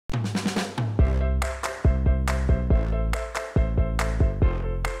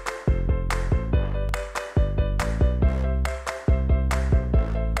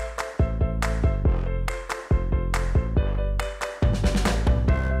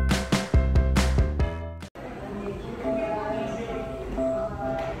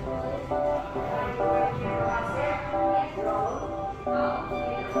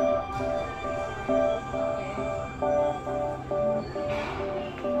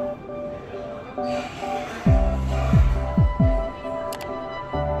Oke,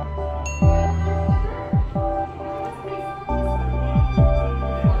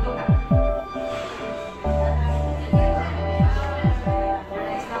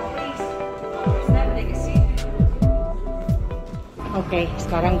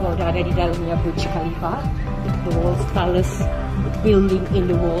 sekarang gue udah ada di dalamnya Burj Khalifa, the world's tallest building in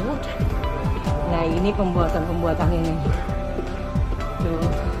the world. Nah, ini pembuatan ini. Tuh.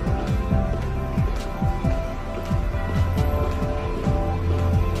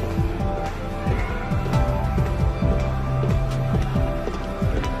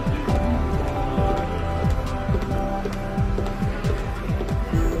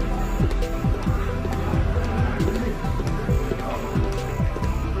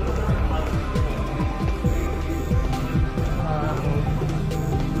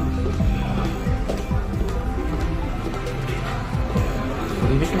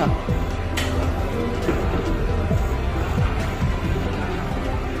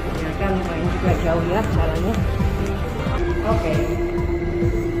 Ya kan lumayan juga jauh ya caranya. Oke.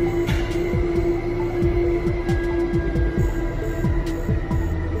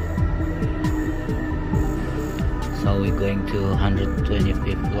 So we're going to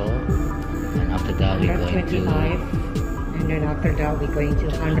 125th floor, and after that we're going to 125, and then after that we're going to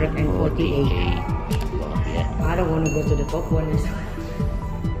 148. floor. Yeah. I don't want to go to the top one.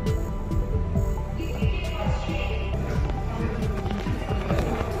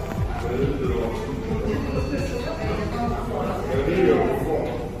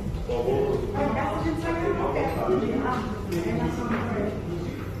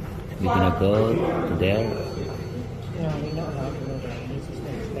 We're gonna go to there. No, we're not allowed to go there. This is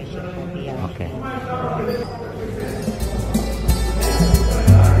the special for here. Okay.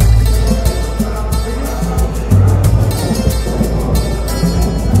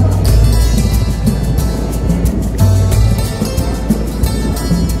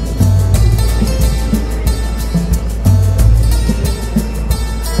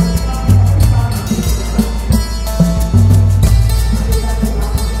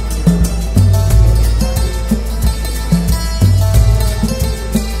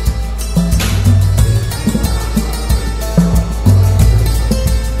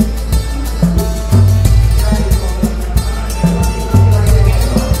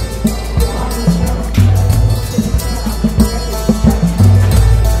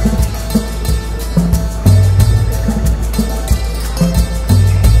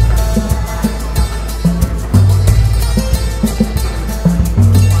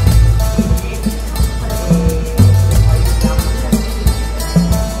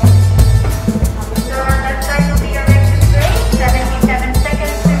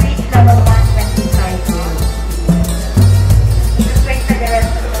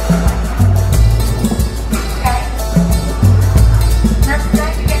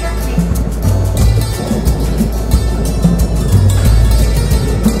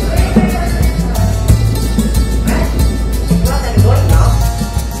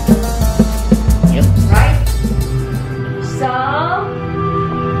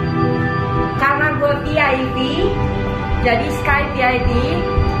 Jadi Sky VIP,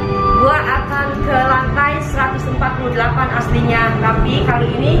 gua akan ke lantai 148 aslinya, tapi kali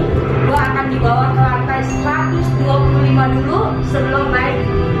ini gua akan dibawa ke lantai 125 dulu sebelum naik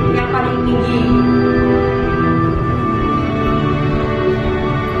yang paling tinggi.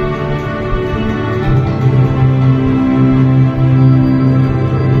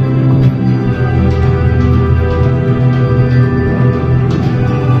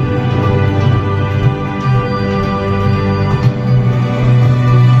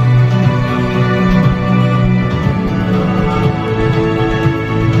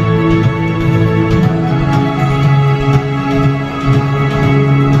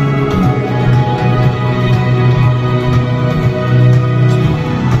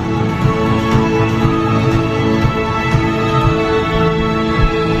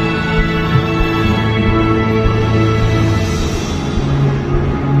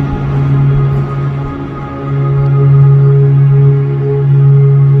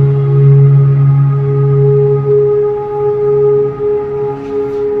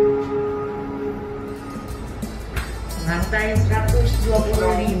 Lantai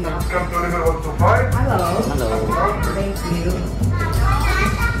 125. Halo. Halo. Thank you.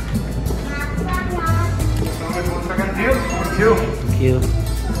 Thank you.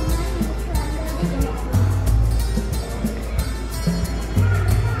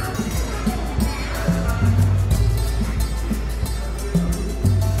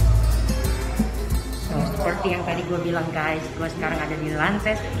 So, seperti yang tadi gue bilang guys, gue sekarang ada di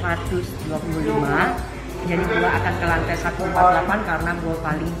lantai 125. Jadi gue akan ke lantai 148 karena gue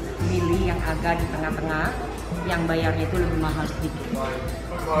paling milih yang agak di tengah-tengah, yang bayarnya itu lebih mahal sedikit.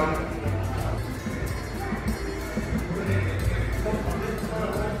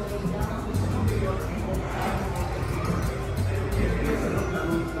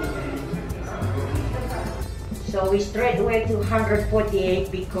 So we straight away to 148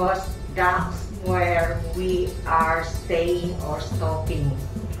 because that's where we are staying or stopping.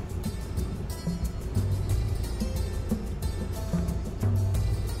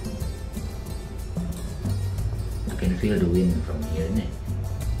 I can feel the wind from here, ne?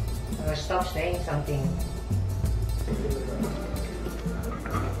 Stop saying something.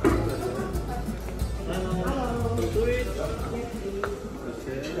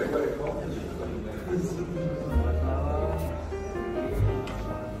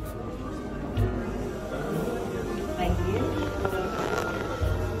 Thank you.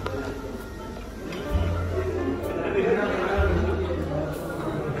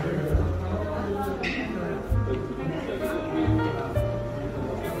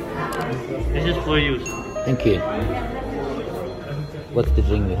 This is for you. Thank you. What's the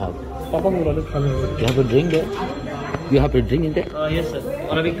drink you have? You have a drink there? You have a drink in there? Yes, sir.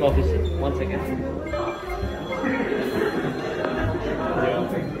 Arabic coffee, sir. 1 second.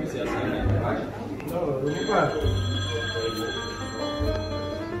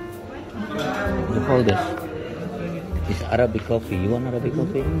 Look all this. It's Arabic coffee. You want Arabic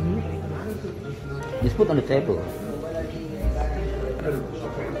coffee? Just put on the table.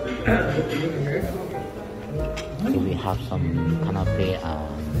 So we have some canapé and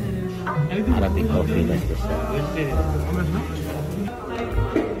Arabic coffee like this.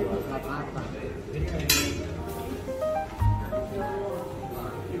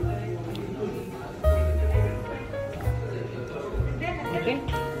 Okay.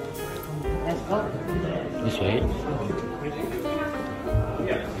 Let's go. This way.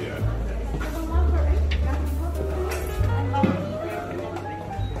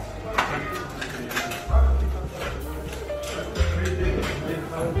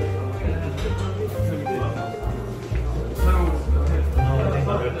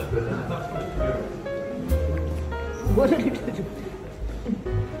 What did you do?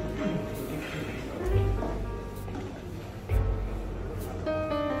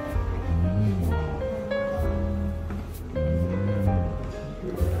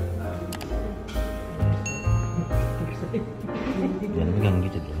 Jangan pegang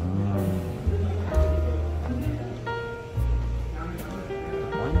gitu tuh.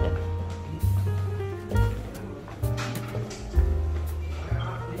 Mantap.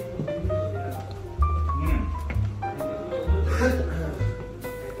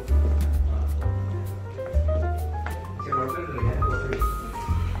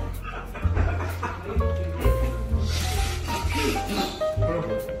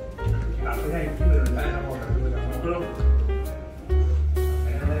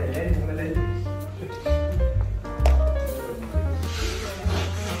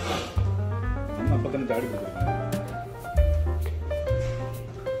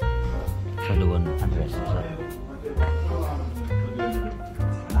 Saluan address.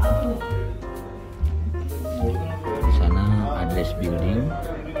 Di sana address building.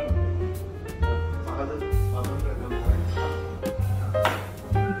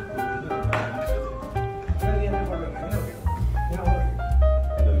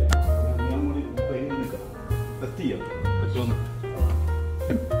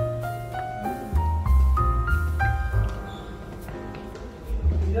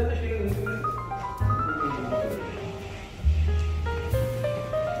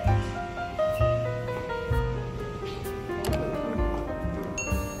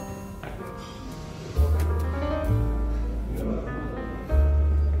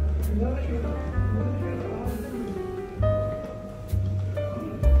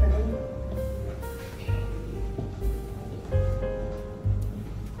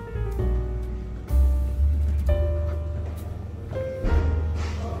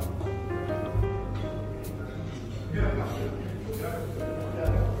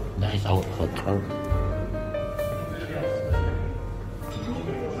 That is our hotel.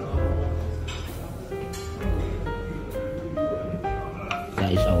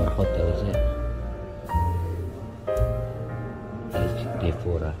 That is our hotel, is it? That is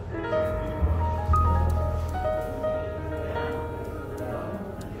Devora.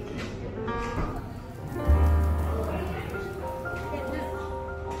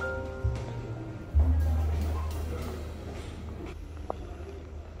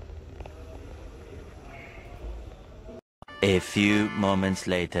 A few moments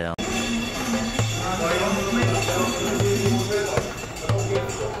later.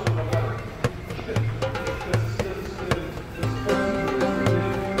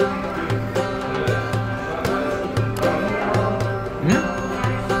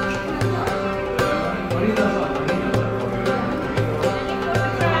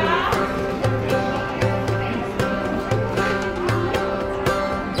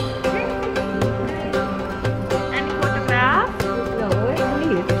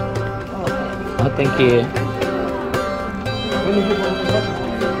 Oh, thank you.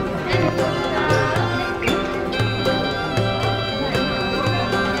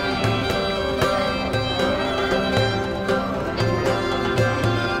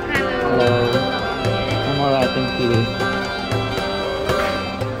 Hello. I'm alright, thank you.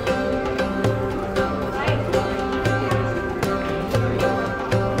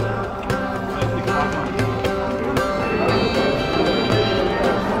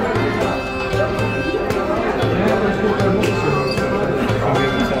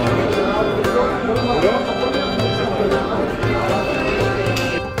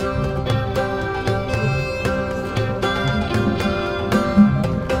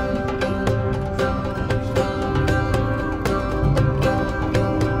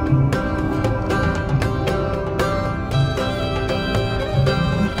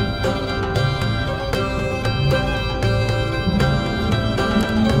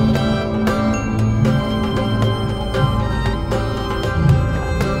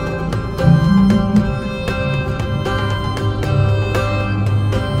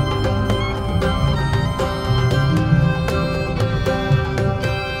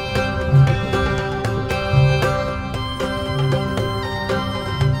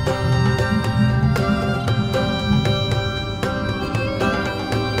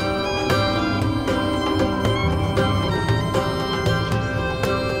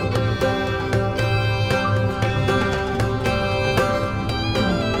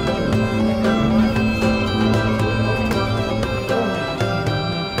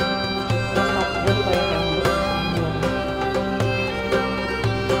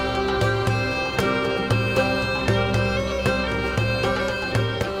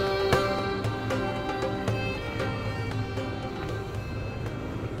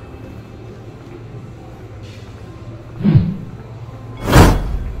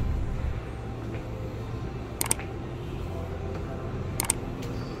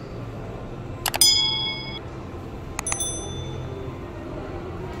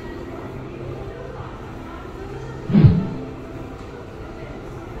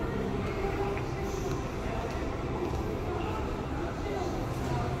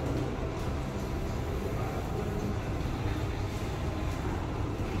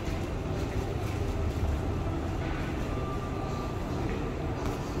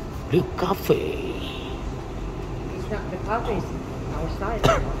 The cafe. It's not the cafe, it's outside.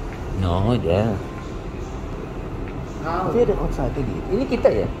 No, there. Oh. Dia ada outside tadi. Ini kita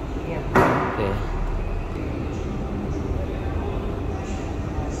ya? Yeah. Okay.